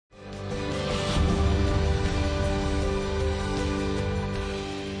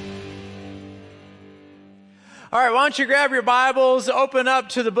All right, why don't you grab your Bibles, open up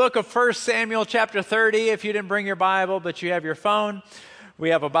to the book of 1 Samuel chapter 30 if you didn't bring your Bible, but you have your phone. We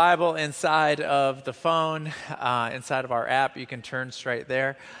have a Bible inside of the phone, inside of our app. You can turn straight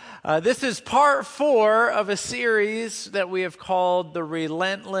there. This is part 4 of a series that we have called The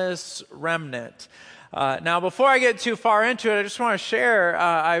Relentless Remnant. Now, before I get too far into it, I just want to share,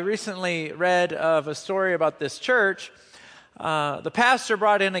 I recently read of a story about this church. The pastor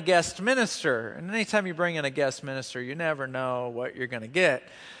brought in a guest minister, and anytime you bring in a guest minister, you never know what you're going to get.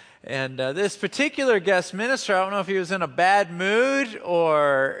 And this particular guest minister, I don't know if he was in a bad mood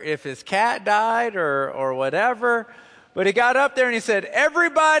or if his cat died or whatever, but he got up there and he said,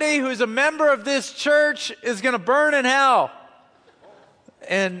 "Everybody who's a member of this church is going to burn in hell."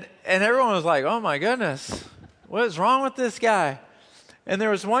 And everyone was like, "Oh my goodness, what is wrong with this guy?" And there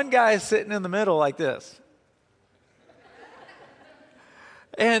was one guy sitting in the middle like this.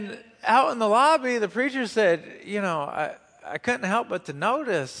 And out in the lobby, the preacher said, I couldn't help but to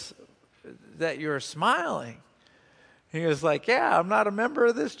notice that you were smiling. He was like, "Yeah, I'm not a member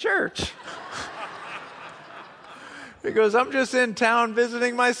of this church." He goes, "I'm just in town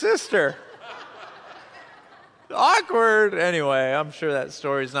visiting my sister." Awkward. Anyway, I'm sure that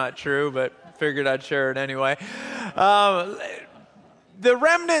story's not true, but figured I'd share it anyway. The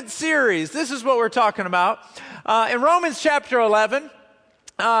Remnant series, this is what we're talking about. In Romans chapter 11,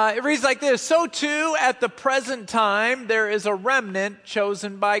 it reads like this: "So too, at the present time, there is a remnant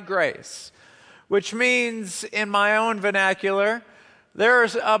chosen by grace," which means, in my own vernacular,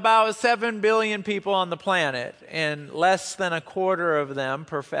 there's about 7 billion people on the planet, and less than a quarter of them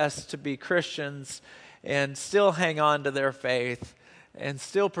profess to be Christians and still hang on to their faith and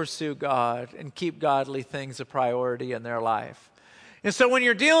still pursue God and keep godly things a priority in their life. And so when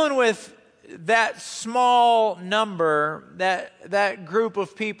you're dealing with that small number, that group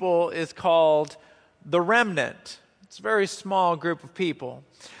of people is called the remnant. It's a very small group of people.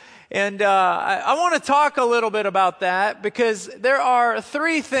 And I want to talk a little bit about that because there are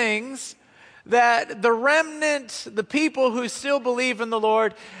 3 things that the remnant, the people who still believe in the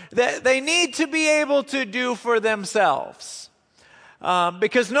Lord, that they need to be able to do for themselves.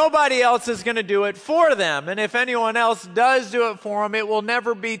 Because nobody else is going to do it for them. And if anyone else does do it for them, it will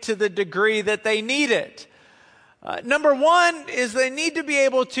never be to the degree that they need it. Number 1 is they need to be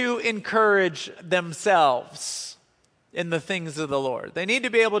able to encourage themselves in the things of the Lord. They need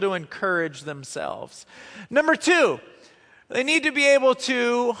to be able to encourage themselves. Number 2, they need to be able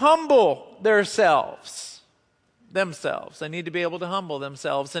to humble themselves. They need to be able to humble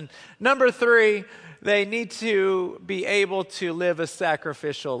themselves. And number 3, they need to be able to live a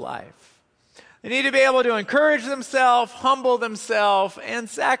sacrificial life. They need to be able to encourage themselves, humble themselves, and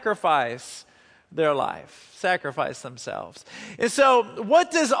sacrifice their life. Sacrifice themselves. And so,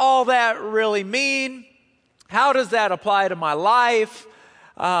 what does all that really mean? How does that apply to my life?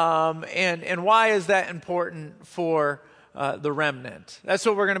 And why is that important for the remnant? That's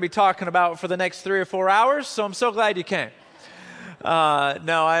what we're going to be talking about for the next 3 or 4 hours, so I'm so glad you came.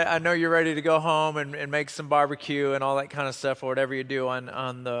 I know you're ready to go home and make some barbecue and all that kind of stuff, or whatever you do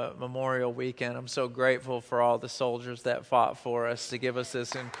on the Memorial Weekend. I'm so grateful for all the soldiers that fought for us to give us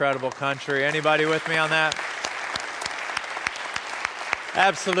this incredible country. Anybody with me on that?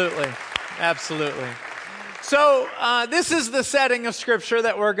 Absolutely. So this is the setting of Scripture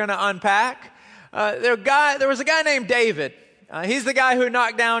that we're going to unpack. There was a guy named David. He's the guy who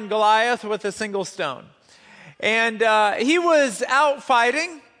knocked down Goliath with a single stone. And he was out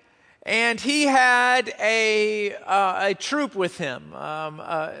fighting, and he had a troop with him,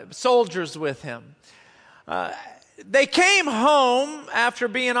 soldiers with him. They came home after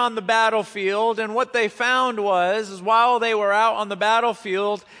being on the battlefield, and what they found was while they were out on the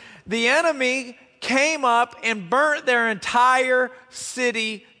battlefield, the enemy came up and burnt their entire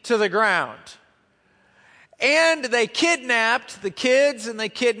city to the ground. And they kidnapped the kids and they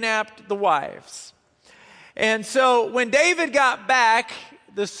kidnapped the wives. And so when David got back,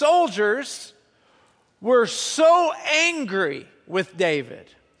 the soldiers were so angry with David.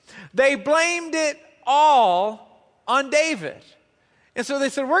 They blamed it all on David. And so they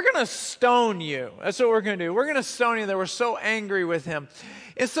said, "We're going to stone you." That's what we're going to do. We're going to stone you. They were so angry with him.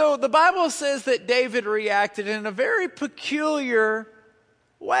 And so the Bible says that David reacted in a very peculiar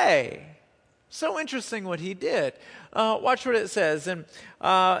way. So interesting what he did. Watch what it says. In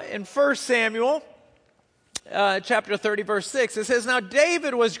 1 Samuel chapter 30, verse 6, it says, "Now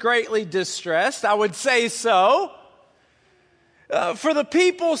David was greatly distressed," I would say so, "for the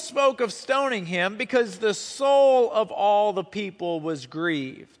people spoke of stoning him, because the soul of all the people was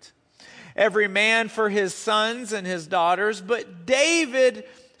grieved. Every man for his sons and his daughters, but David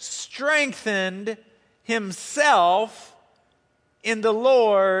strengthened himself in the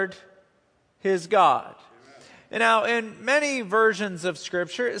Lord his God. And now, in many versions of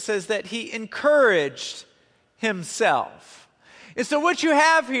Scripture, it says that he encouraged himself. And so what you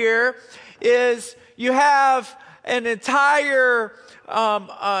have here is you have an entire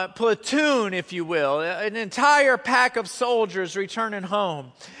platoon, if you will, an entire pack of soldiers returning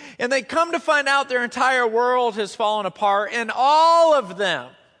home. And they come to find out their entire world has fallen apart, and all of them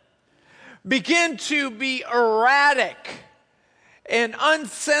begin to be erratic and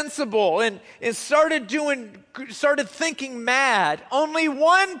unsensible and started thinking mad. Only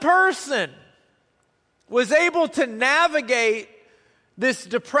one person was able to navigate this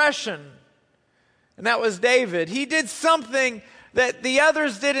depression, and that was David. He did something that the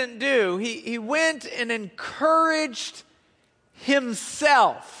others didn't do. He went and encouraged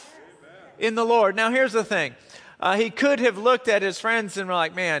himself in the Lord. Now here's the thing. He could have looked at his friends and were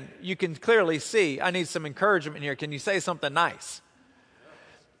like, man, you can clearly see I need some encouragement here. Can you say something nice?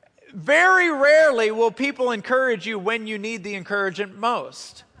 Very rarely will people encourage you when you need the encouragement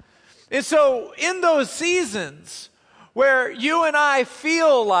most. And so in those seasons where you and I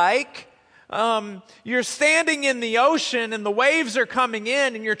feel like you're standing in the ocean and the waves are coming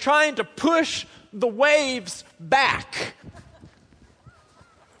in and you're trying to push the waves back.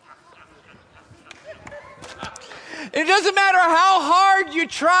 It doesn't matter how hard you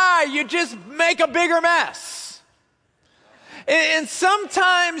try, you just make a bigger mess. And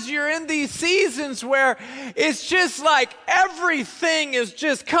sometimes you're in these seasons where it's just like everything is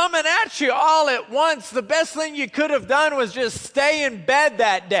just coming at you all at once. The best thing you could have done was just stay in bed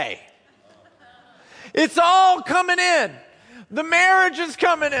that day. It's all coming in. The marriage is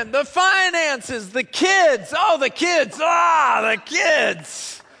coming in. The finances, the kids. Oh, the kids. The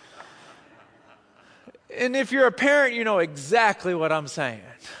kids. And if you're a parent, you know exactly what I'm saying.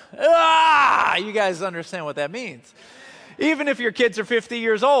 You guys understand what that means. Even if your kids are 50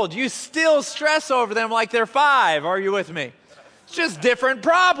 years old, you still stress over them like they're 5. Are you with me? It's just different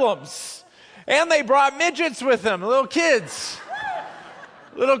problems. And they brought midgets with them, little kids,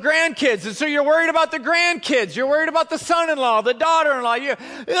 little grandkids. And so you're worried about the grandkids. You're worried about the son-in-law, the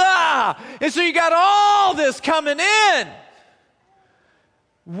daughter-in-law. And so you got all this coming in.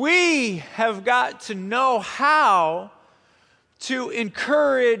 We have got to know how to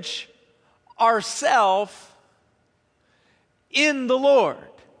encourage ourselves in the Lord.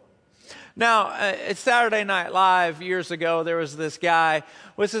 Now, at Saturday Night Live years ago, there was this guy.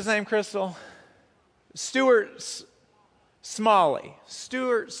 What's his name, Crystal? Stuart Smalley.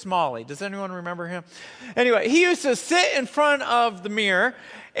 Stuart Smalley. Does anyone remember him? Anyway, he used to sit in front of the mirror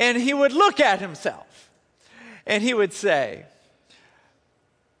and he would look at himself. And he would say,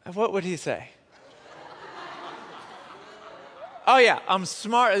 what would he say? Oh yeah, I'm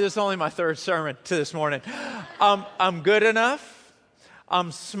smart. This is only my third sermon to this morning. I'm good enough.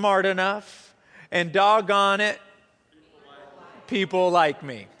 I'm smart enough. And doggone it, people like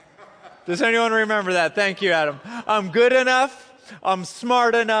me. Does anyone remember that? Thank you, Adam. I'm good enough. I'm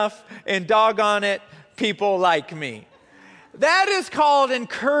smart enough. And doggone it, people like me. That is called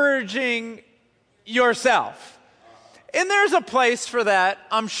encouraging yourself. And there's a place for that,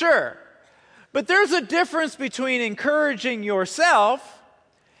 I'm sure. But there's a difference between encouraging yourself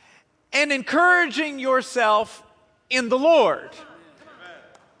and encouraging yourself in the Lord.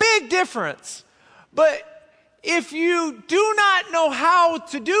 Big difference. But if you do not know how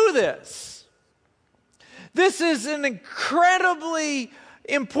to do this, this is an incredibly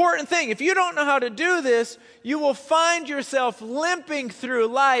important thing. If you don't know how to do this, you will find yourself limping through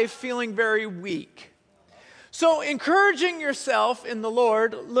life feeling very weak. So encouraging yourself in the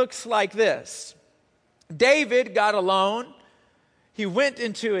Lord looks like this. David got alone. He went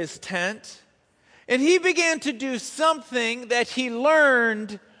into his tent and he began to do something that he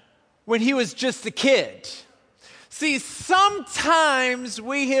learned when he was just a kid. See, sometimes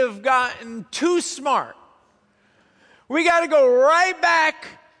we have gotten too smart. We got to go right back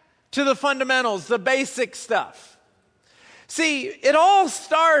to the fundamentals, the basic stuff. See, it all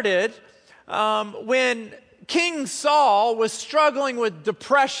started when King Saul was struggling with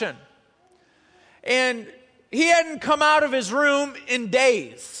depression. And he hadn't come out of his room in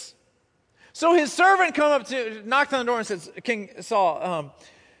days. So his servant knocked on the door and says, King Saul,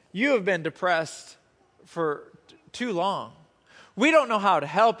 you have been depressed for too long. We don't know how to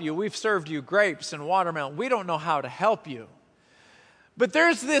help you. We've served you grapes and watermelon. We don't know how to help you. But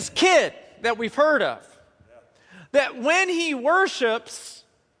there's this kid that we've heard of that when he worships,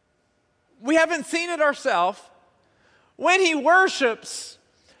 we haven't seen it ourselves. When he worships,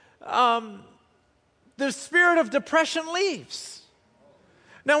 the spirit of depression leaves.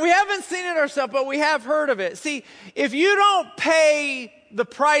 Now, we haven't seen it ourselves, but we have heard of it. See, if you don't pay the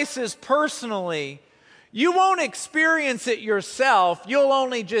prices personally, you won't experience it yourself. You'll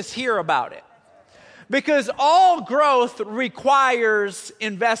only just hear about it. Because all growth requires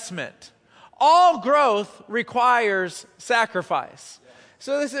investment. All growth requires sacrifice.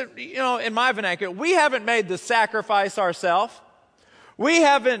 So this is, in my vernacular, we haven't made the sacrifice ourselves. We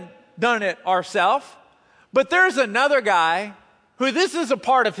haven't done it ourselves. But there's another guy who this is a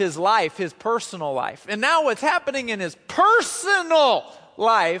part of his life, his personal life. And now what's happening in his personal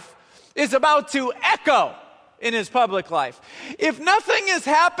life is about to echo in his public life. If nothing is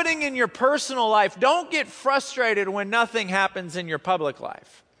happening in your personal life, don't get frustrated when nothing happens in your public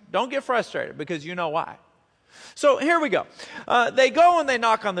life. Don't get frustrated because you know why. So here we go. They go and they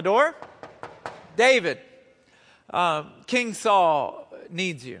knock on the door. David, King Saul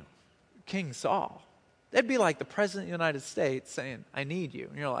needs you. King Saul. That'd be like the President of the United States saying, I need you.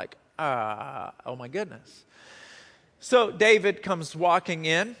 And you're like, oh my goodness. So David comes walking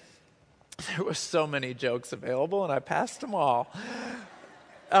in. There were so many jokes available, and I passed them all.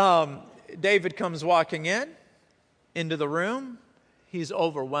 David comes walking into the room. He's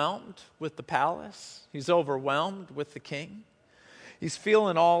overwhelmed with the palace. He's overwhelmed with the king. He's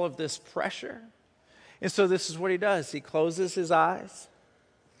feeling all of this pressure. And so this is what he does. He closes his eyes.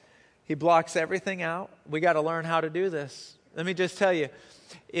 He blocks everything out. We got to learn how to do this. Let me just tell you,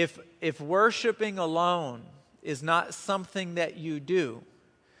 if worshiping alone is not something that you do,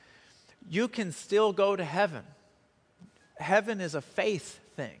 you can still go to heaven. Heaven is a faith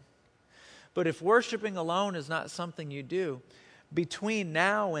thing. But if worshiping alone is not something you do, between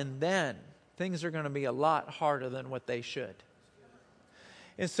now and then, things are going to be a lot harder than what they should.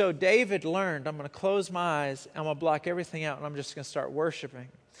 And so David learned, I'm going to close my eyes, I'm going to block everything out, and I'm just going to start worshiping.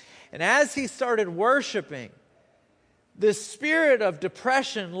 And as he started worshiping, the spirit of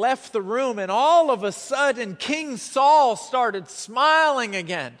depression left the room, and all of a sudden, King Saul started smiling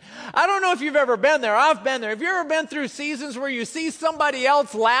again. I don't know if you've ever been there. I've been there. Have you ever been through seasons where you see somebody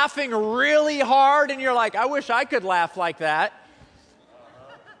else laughing really hard, and you're like, I wish I could laugh like that?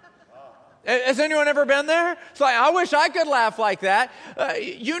 Has anyone ever been there? It's like, I wish I could laugh like that.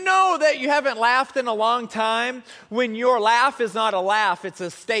 You know that you haven't laughed in a long time when your laugh is not a laugh, it's a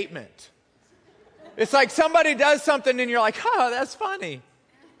statement. It's like somebody does something and you're like, oh, that's funny.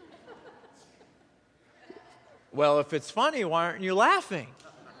 Well, if it's funny, why aren't you laughing?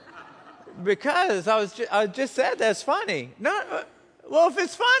 Because I just said that's funny. No. Well, if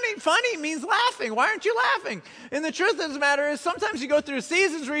it's funny means laughing. Why aren't you laughing? And the truth of the matter is sometimes you go through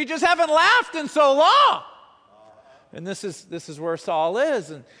seasons where you just haven't laughed in so long. And this is where Saul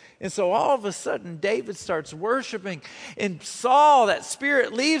is. And so all of a sudden, David starts worshiping. And Saul, that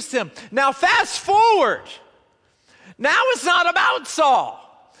spirit leaves him. Now fast forward. Now it's not about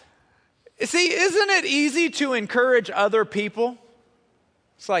Saul. See, isn't it easy to encourage other people?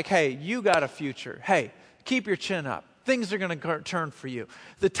 It's like, hey, you got a future. Hey, keep your chin up. Things are going to turn for you.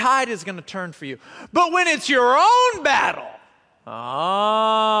 The tide is going to turn for you. But when it's your own battle,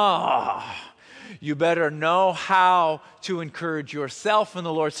 you better know how to encourage yourself in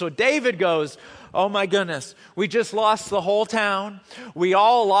the Lord. So David goes, oh my goodness, we just lost the whole town. We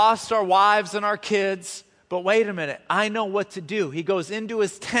all lost our wives and our kids. But wait a minute, I know what to do. He goes into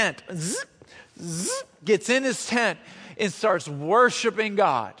his tent, gets in his tent, and starts worshiping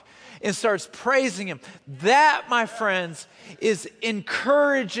God. And starts praising him. That, my friends, is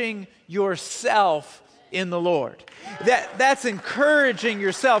encouraging yourself in the Lord. That's encouraging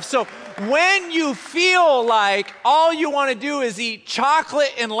yourself. So when you feel like all you want to do is eat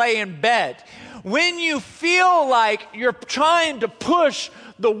chocolate and lay in bed, when you feel like you're trying to push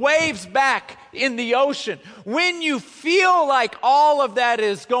the waves back in the ocean, when you feel like all of that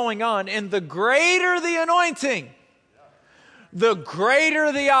is going on, and the greater the anointing, the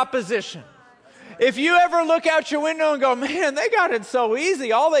greater the opposition. If you ever look out your window and go, man, they got it so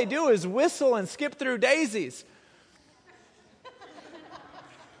easy. All they do is whistle and skip through daisies.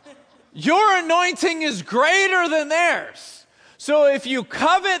 Your anointing is greater than theirs. So if you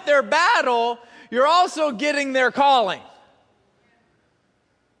covet their battle, you're also getting their calling.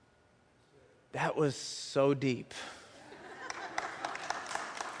 That was so deep.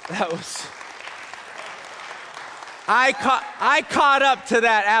 I caught up to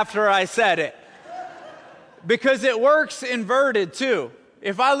that after I said it. Because it works inverted too.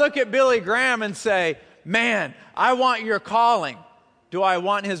 If I look at Billy Graham and say, man, I want your calling. Do I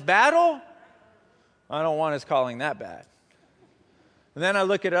want his battle? I don't want his calling that bad. And then I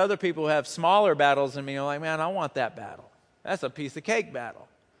look at other people who have smaller battles than me, and I'm like, man, I want that battle. That's a piece of cake battle.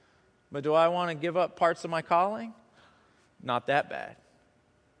 But do I want to give up parts of my calling? Not that bad.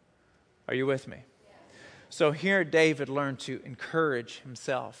 Are you with me? So here David learned to encourage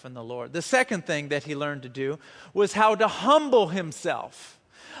himself in the Lord. The second thing that he learned to do was how to humble himself.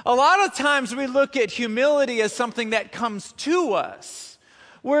 A lot of times we look at humility as something that comes to us,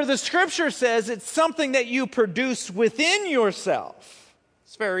 where the scripture says it's something that you produce within yourself.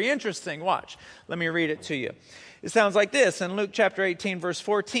 It's very interesting. Watch. Let me read it to you. It sounds like this in Luke chapter 18, verse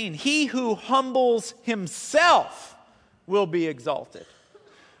 14. He who humbles himself will be exalted.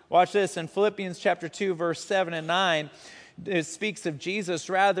 Watch this in Philippians chapter 2, verse 7 and 9. It speaks of Jesus.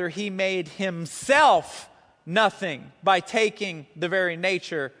 Rather, he made himself nothing by taking the very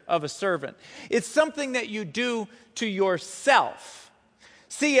nature of a servant. It's something that you do to yourself.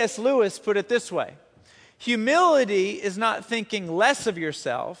 C.S. Lewis put it this way. Humility is not thinking less of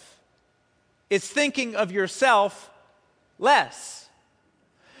yourself. It's thinking of yourself less.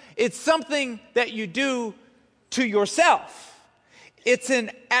 It's something that you do to yourself. It's an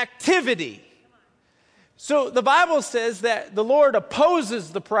activity. So the Bible says that the Lord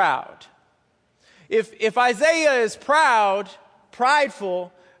opposes the proud. If Isaiah is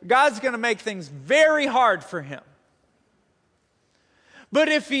prideful, God's going to make things very hard for him. But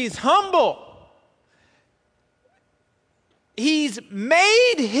if he's humble, he's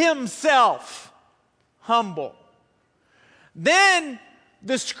made himself humble. Then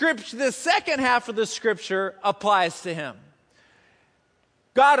the second half of the scripture applies to him.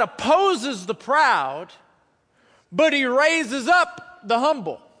 God opposes the proud, but he raises up the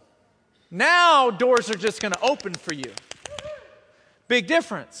humble. Now doors are just going to open for you. Big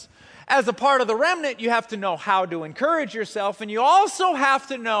difference. As a part of the remnant, you have to know how to encourage yourself, and you also have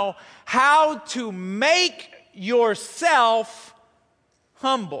to know how to make yourself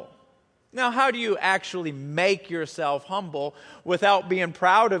humble. Now, how do you actually make yourself humble without being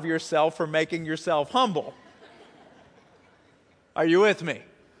proud of yourself for making yourself humble? Are you with me?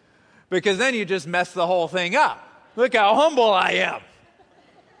 Because then you just mess the whole thing up. Look how humble I am.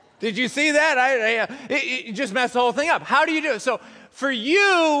 Did you see that? You just messed the whole thing up. How do you do it? So for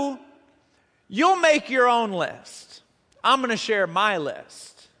you, you'll make your own list. I'm going to share my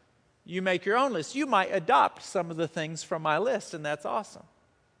list. You make your own list. You might adopt some of the things from my list, and that's awesome.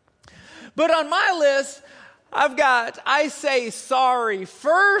 But on my list, I say sorry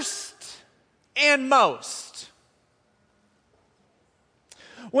first and most.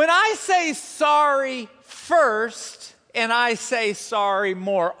 When I say sorry first and I say sorry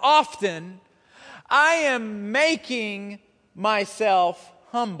more often, I am making myself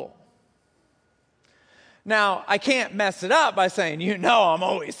humble. Now, I can't mess it up by saying, I'm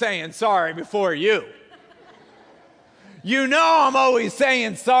always saying sorry before you. I'm always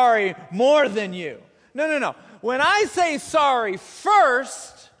saying sorry more than you. No. When I say sorry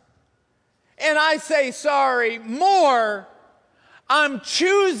first and I say sorry more, I'm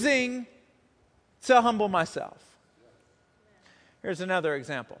choosing to humble myself. Here's another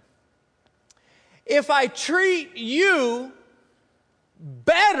example. If I treat you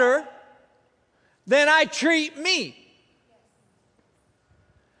better than I treat me,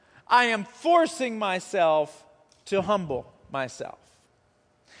 I am forcing myself to humble myself.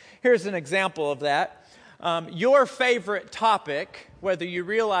 Here's an example of that. Your favorite topic, whether you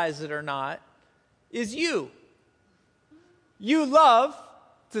realize it or not, is you. You love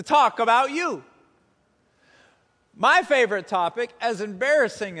to talk about you. My favorite topic, as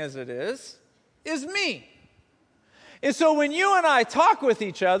embarrassing as it is me. And so when you and I talk with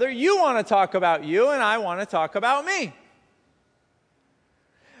each other, you want to talk about you and I want to talk about me.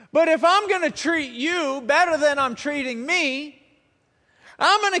 But if I'm going to treat you better than I'm treating me,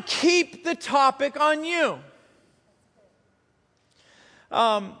 I'm going to keep the topic on you.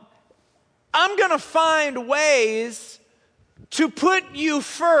 I'm going to find ways to put you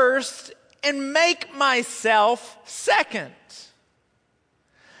first and make myself second.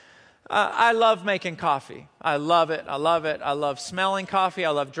 I love making coffee. I love it. I love smelling coffee.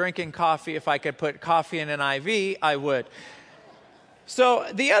 I love drinking coffee. If I could put coffee in an IV, I would. So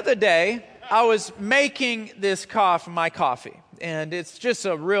the other day, I was making my coffee. And it's just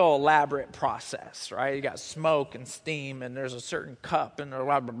a real elaborate process, right? You got smoke and steam, and there's a certain cup, and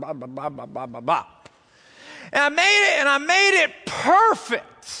blah, blah, blah, blah, blah, blah, blah, blah, blah. And I made it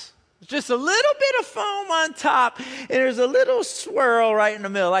perfect. Just a little bit of foam on top, and there's a little swirl right in the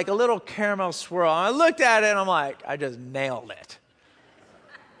middle, like a little caramel swirl. And I looked at it, and I'm like, I just nailed it.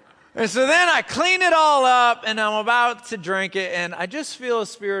 And so then I clean it all up, and I'm about to drink it, and I just feel the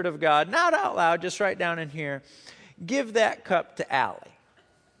Spirit of God, not out loud, just right down in here, give that cup to Allie.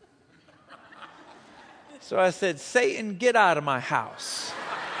 So I said, Satan, get out of my house.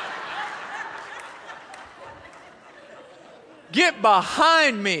 Get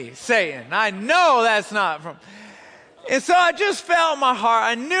behind me, Satan. I know that's not from... And so I just felt in my heart,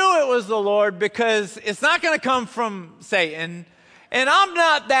 I knew it was the Lord because it's not going to come from Satan. And I'm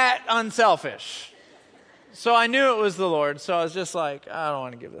not that unselfish. So I knew it was the Lord. So I was just like, I don't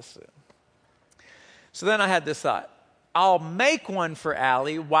want to give this to him. So then I had this thought. I'll make one for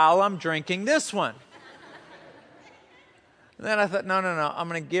Allie while I'm drinking this one. And then I thought, no. I'm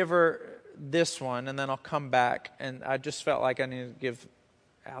going to give her this one, and then I'll come back. And I just felt like I needed to give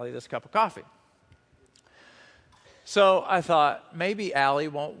Allie this cup of coffee. So I thought, maybe Allie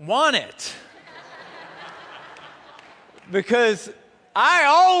won't want it. Because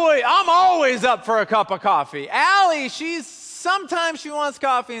I'm always up for a cup of coffee. Allie, sometimes she wants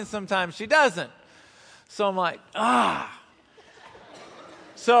coffee and sometimes she doesn't. So I'm like,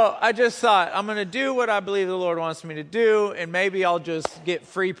 So I just thought, I'm going to do what I believe the Lord wants me to do, and maybe I'll just get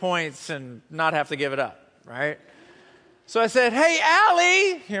free points and not have to give it up, right? So I said, hey,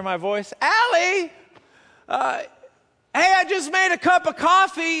 Allie, hear my voice, Allie, hey, I just made a cup of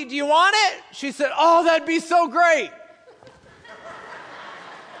coffee. Do you want it? She said, oh, that'd be so great.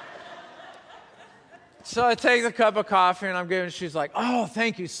 So I take the cup of coffee and I'm giving it. She's like, oh,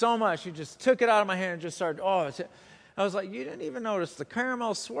 thank you so much. She just took it out of my hand and just started, I was like, you didn't even notice the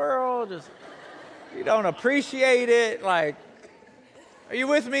caramel swirl. You don't appreciate it. Like, are you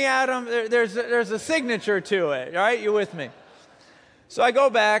with me, Adam? There's a signature to it, right? You with me? So I go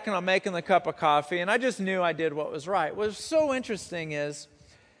back and I'm making the cup of coffee, and I just knew I did what was right. What's so interesting is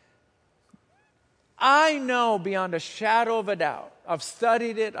I know beyond a shadow of a doubt, I've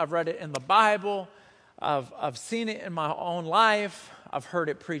studied it, I've read it in the Bible, I've seen it in my own life, I've heard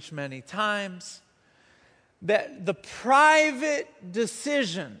it preached many times, that the private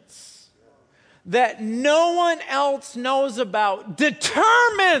decisions that no one else knows about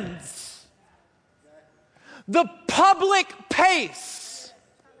determines the public pace.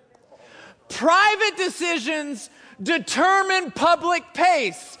 Private decisions determine public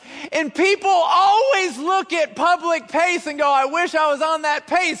pace. And people always look at public pace and go, I wish I was on that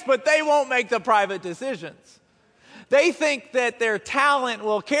pace, but they won't make the private decisions. They think that their talent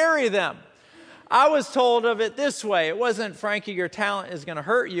will carry them. I was told of it this way. It wasn't, Frankie, your talent is going to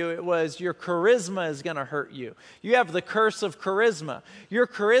hurt you. It was, your charisma is going to hurt you. You have the curse of charisma. Your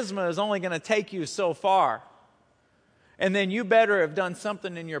charisma is only going to take you so far. And then you better have done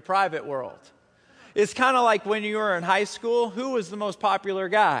something in your private world. It's kind of like when you were in high school, who was the most popular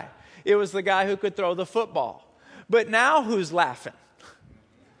guy? It was the guy who could throw the football. But now who's laughing?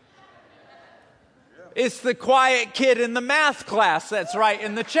 It's the quiet kid in the math class that's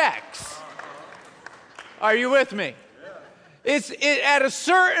writing the checks. Are you with me? At a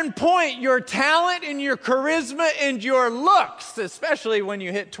certain point, your talent and your charisma and your looks, especially when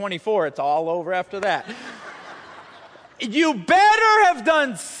you hit 24, it's all over after that. You better have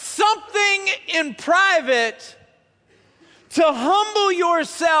done something in private to humble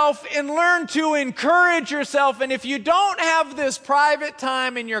yourself and learn to encourage yourself. And if you don't have this private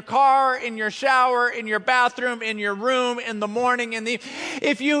time in your car, in your shower, in your bathroom, in your room, in the morning,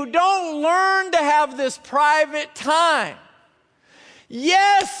 if you don't learn to have this private time,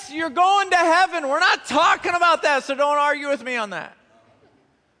 yes, you're going to heaven. We're not talking about that, so don't argue with me on that.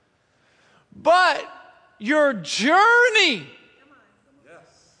 But your journey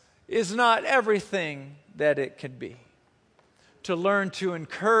is not everything that it could be. To learn to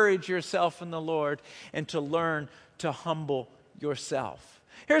encourage yourself in the Lord and to learn to humble yourself.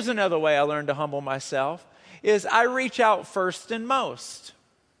 Here's another way I learned to humble myself, is I reach out first and most.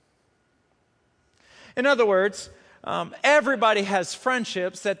 In other words, everybody has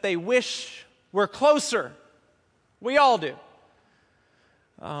friendships that they wish were closer. We all do.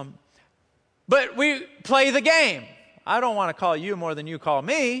 But we play the game. I don't want to call you more than you call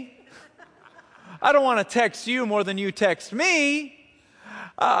me. I don't want to text you more than you text me.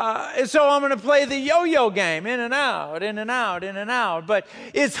 And so I'm going to play the yo-yo game, in and out, in and out, in and out. But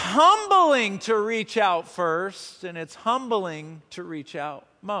it's humbling to reach out first, and it's humbling to reach out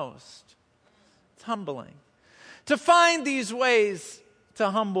most. It's humbling. To find these ways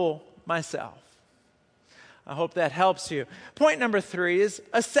to humble myself. I hope that helps you. Point number 3 is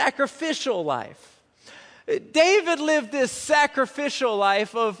a sacrificial life. David lived this sacrificial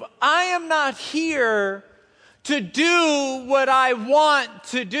life of, I am not here to do what I want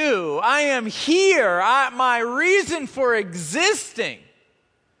to do. I am here. My reason for existing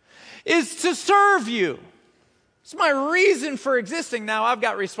is to serve you. It's my reason for existing. Now, I've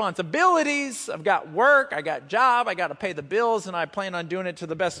got responsibilities. I've got work. I got job. I got to pay the bills, and I plan on doing it to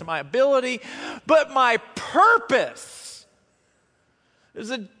the best of my ability. But my purpose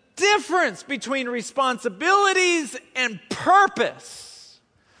is a difference between responsibilities and purpose.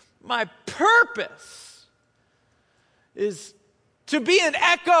 My purpose is to be an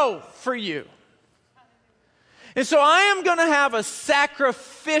echo for you. And so I am going to have a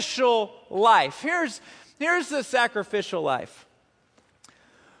sacrificial life. Here's the sacrificial life.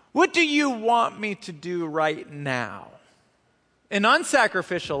 What do you want me to do right now? An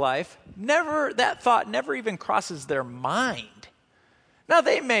unsacrificial life, that thought never even crosses their mind. Now,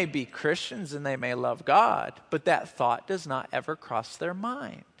 they may be Christians and they may love God, but that thought does not ever cross their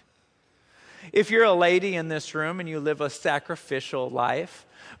mind. If you're a lady in this room and you live a sacrificial life,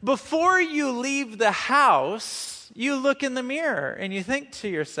 before you leave the house, you look in the mirror and you think to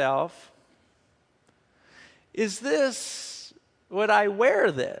yourself, would I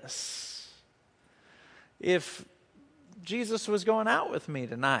wear this if Jesus was going out with me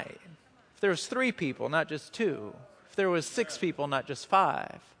tonight? If there was 3 people, not just 2. If there was 6 people, not just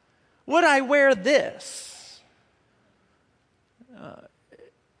 5. Would I wear this?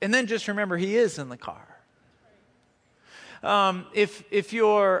 And then just remember, he is in the car. If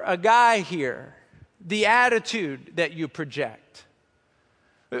you're a guy here, the attitude that you project,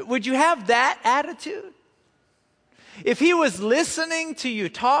 would you have that attitude? If he was listening to you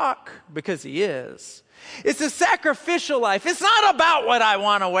talk, because he is, it's a sacrificial life. It's not about what I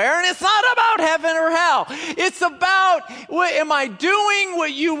want to wear, and it's not about heaven or hell. It's about, am I doing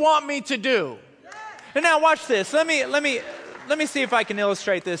what you want me to do? And now watch this. Let me see if I can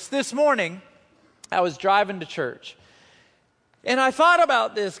illustrate this. This morning, I was driving to church, and I thought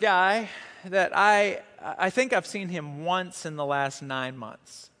about this guy that I think I've seen him once in the last 9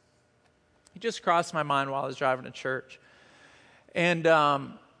 months. He just crossed my mind while I was driving to church. And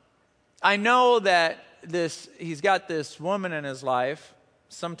I know that he's got this woman in his life.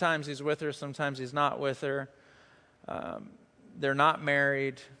 Sometimes he's with her, sometimes he's not with her. They're not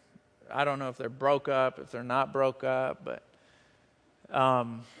married. I don't know if they're broke up, if they're not broke up, but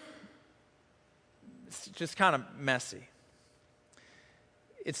it's just kind of messy.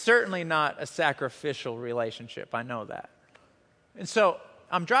 It's certainly not a sacrificial relationship. I know that. And so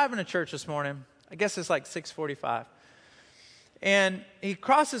I'm driving to church this morning. I guess it's like 6:45. And he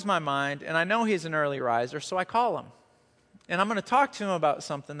crosses my mind, and I know he's an early riser, so I call him. And I'm going to talk to him about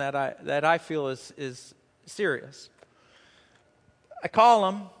something that I feel is serious. I call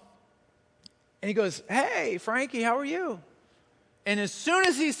him, and he goes, "Hey, Frankie, how are you?" And as soon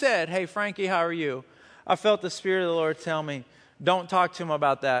as he said, "Hey, Frankie, how are you?" I felt the Spirit of the Lord tell me, don't talk to him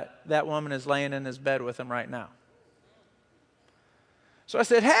about that. That woman is laying in his bed with him right now. So I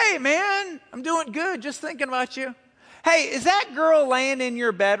said, "Hey, man, I'm doing good, just thinking about you. Hey, is that girl laying in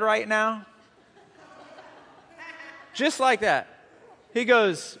your bed right now?" Just like that. He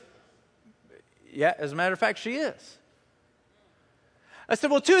goes, "Yeah, as a matter of fact, she is." I said,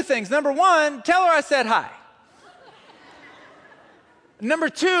 "Well, 2 things. Number 1, tell her I said hi. Number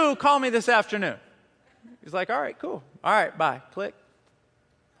 2, call me this afternoon." He's like, "All right, cool. All right, bye." Click.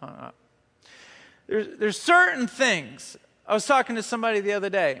 Hung up. There's certain things. I was talking to somebody the other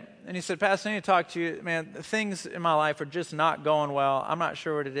day, and he said, "Pastor, I need to talk to you. Man, things in my life are just not going well. I'm not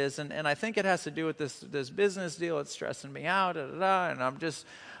sure what it is, and I think it has to do with this business deal. It's stressing me out, and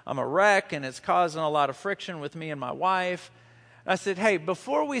I'm a wreck, and it's causing a lot of friction with me and my wife." I said, "Hey,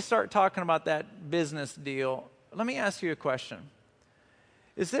 before we start talking about that business deal, let me ask you a question.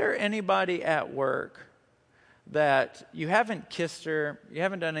 Is there anybody at work that you haven't kissed her, you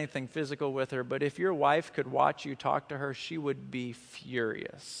haven't done anything physical with her, but if your wife could watch you talk to her, she would be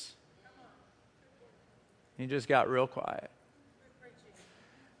furious?" He just got real quiet.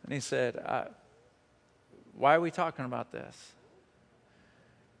 And he said, "Why are we talking about this?"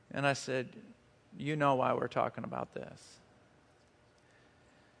 And I said, "You know why we're talking about this.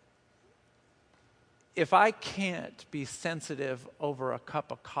 If I can't be sensitive over a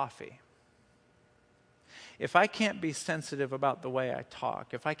cup of coffee, if I can't be sensitive about the way I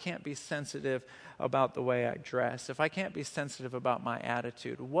talk, if I can't be sensitive about the way I dress, if I can't be sensitive about my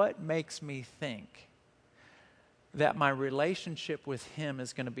attitude, what makes me think that my relationship with him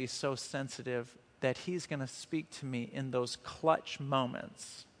is going to be so sensitive that he's going to speak to me in those clutch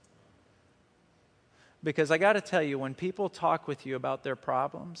moments?" Because I got to tell you, when people talk with you about their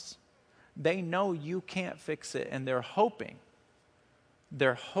problems, they know you can't fix it, and they're hoping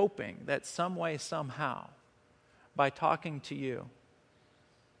that some way, somehow, by talking to you,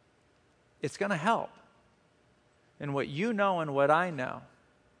 it's going to help. And what you know and what I know,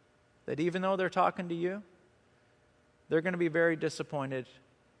 that even though they're talking to you, they're going to be very disappointed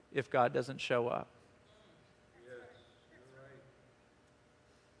if God doesn't show up. Yes, you're right.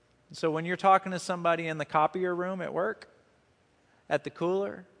 So when you're talking to somebody in the copier room at work, at the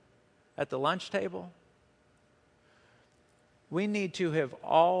cooler, at the lunch table, we need to have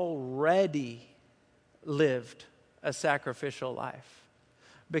already lived a sacrificial life.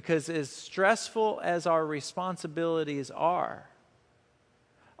 Because as stressful as our responsibilities are,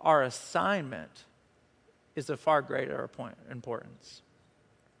 our assignment is of far greater importance.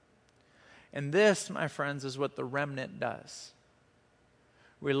 And this, my friends, is what the remnant does.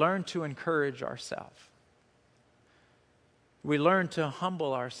 We learn to encourage ourselves. We learn to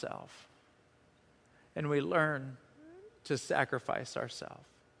humble ourselves. And we learn to sacrifice ourselves.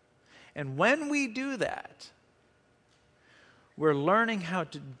 And when we do that, we're learning how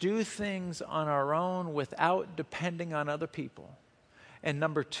to do things on our own without depending on other people. And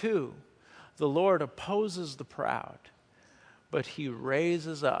number two, the Lord opposes the proud, but He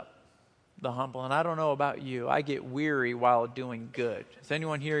raises up the humble. And I don't know about you, I get weary while doing good. Is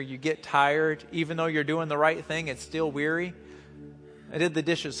anyone here, you get tired, even though you're doing the right thing, it's still weary? I did the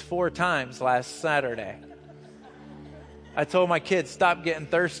dishes 4 times last Saturday. I told my kids, stop getting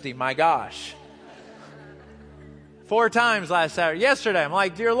thirsty, my gosh. 4 times last Saturday. Yesterday, I'm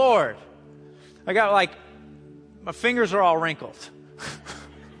like, dear Lord, I got my fingers are all wrinkled.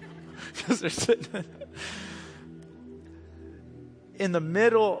 Because they're sitting in the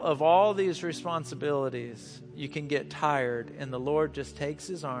middle of all these responsibilities, you can get tired, and the Lord just takes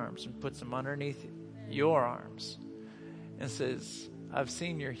His arms and puts them underneath your arms and says, I've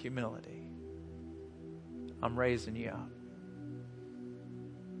seen your humility. I'm raising you up.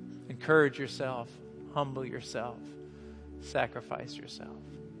 Encourage yourself. Humble yourself. Sacrifice yourself.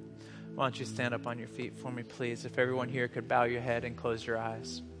 Why don't you stand up on your feet for me, please? If everyone here could bow your head and close your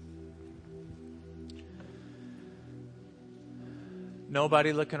eyes.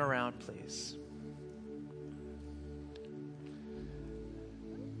 Nobody looking around, please.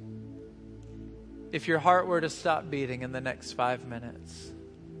 If your heart were to stop beating in the next 5 minutes,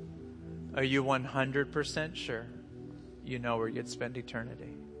 are you 100% sure you know where you'd spend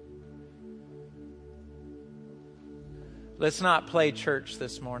eternity? Let's not play church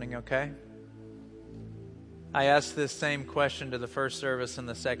this morning, okay? I asked this same question to the first service and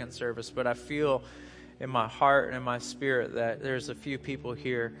the second service, but I feel in my heart and in my spirit that there's a few people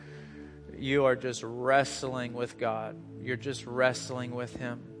here, you are just wrestling with God. You're just wrestling with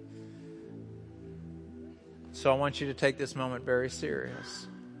Him. So I want you to take this moment very serious.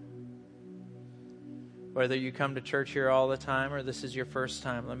 Whether you come to church here all the time or this is your first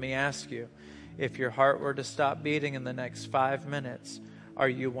time, let me ask you, if your heart were to stop beating in the next 5 minutes, are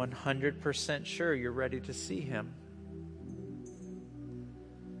you 100% sure you're ready to see Him?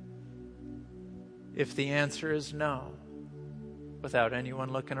 If the answer is no, without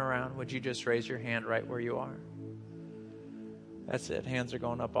anyone looking around, would you just raise your hand right where you are? That's it. Hands are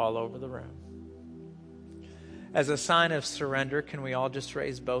going up all over the room. As a sign of surrender, can we all just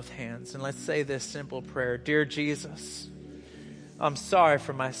raise both hands? And let's say this simple prayer. Dear Jesus, I'm sorry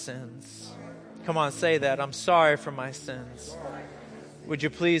for my sins. Come on, say that. I'm sorry for my sins. Would you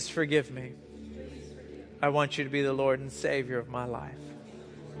please forgive me? I want you to be the Lord and Savior of my life.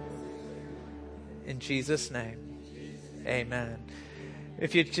 In Jesus' name, amen.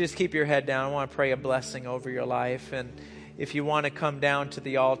 If you just keep your head down, I want to pray a blessing over your life. And if you want to come down to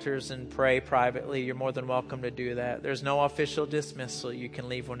the altars and pray privately, you're more than welcome to do that. There's no official dismissal. You can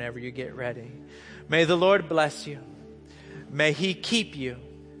leave whenever you get ready. May the Lord bless you. May He keep you.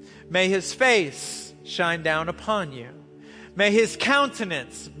 May His face shine down upon you. May His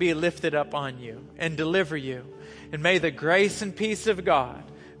countenance be lifted up on you and deliver you. And may the grace and peace of God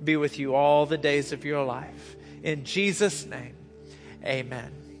be with you all the days of your life. In Jesus' name,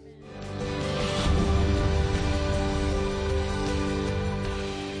 amen.